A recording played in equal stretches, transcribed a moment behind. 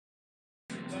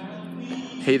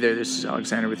Hey there, this is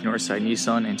Alexander with Northside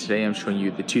Nissan, and today I'm showing you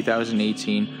the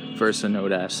 2018 Versa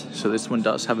Note S. So this one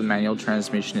does have a manual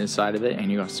transmission inside of it,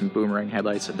 and you got some boomerang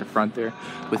headlights at the front there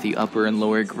with the upper and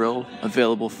lower grille,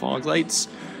 available fog lights,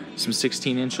 some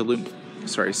 16-inch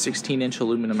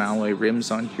aluminum alloy rims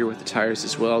on here with the tires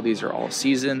as well. These are all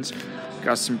seasons.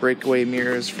 Got some breakaway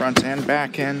mirrors, front and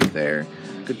back end there.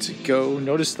 Good to go.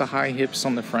 Notice the high hips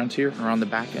on the front here, or on the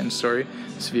back end, sorry.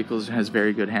 This vehicle has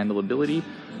very good handleability.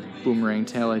 Boomerang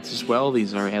taillights as well.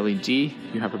 These are LED.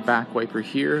 You have a back wiper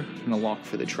here and a lock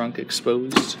for the trunk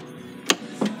exposed.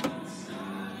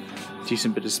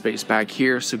 Decent bit of space back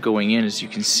here. So going in, as you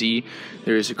can see,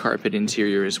 there is a carpet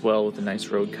interior as well with a nice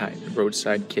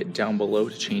roadside kit down below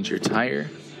to change your tire.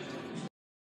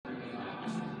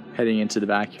 Heading into the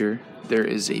back here, there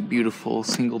is a beautiful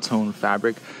single tone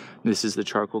fabric. This is the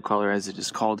charcoal color, as it is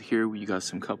called here. You got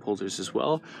some cup holders as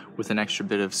well, with an extra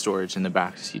bit of storage in the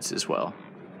back seats as well.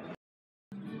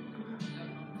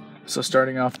 So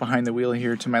starting off behind the wheel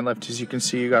here to my left, as you can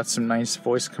see, you got some nice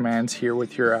voice commands here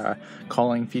with your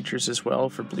calling features as well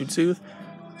for Bluetooth.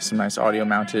 Some nice audio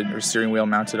mounted, or steering wheel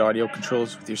mounted audio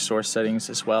controls with your source settings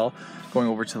as well. Going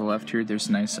over to the left here, there's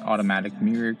nice automatic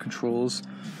mirror controls.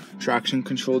 Traction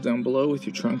control down below with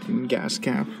your trunk and gas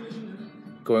cap.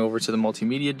 Going over to the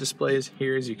multimedia displays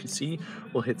here, as you can see,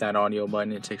 we'll hit that audio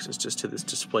button. It takes us just to this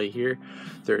display here.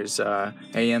 There's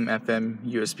AM, FM,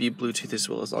 USB, Bluetooth, as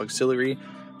well as auxiliary.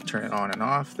 Turn it on and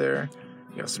off there.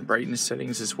 You got some brightness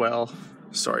settings as well.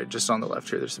 Sorry, just on the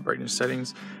left here, there's the brightness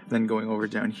settings. Then going over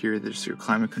down here, there's your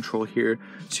climate control here,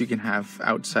 so you can have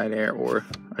outside air, or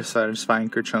a satisfying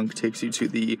anchor trunk takes you to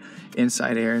the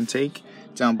inside air intake.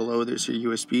 Down below, there's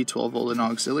your USB 12-volt and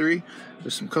auxiliary.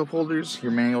 There's some cup holders,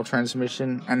 your manual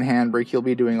transmission, and handbrake. You'll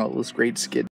be doing all those great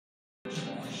skid.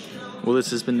 Well,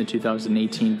 this has been the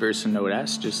 2018 Versa Note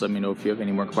S. Just let me know if you have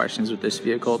any more questions with this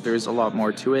vehicle. There's a lot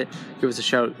more to it. Give us a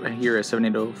shout here at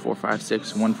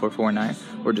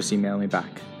 780-456-1449, or just email me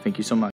back. Thank you so much.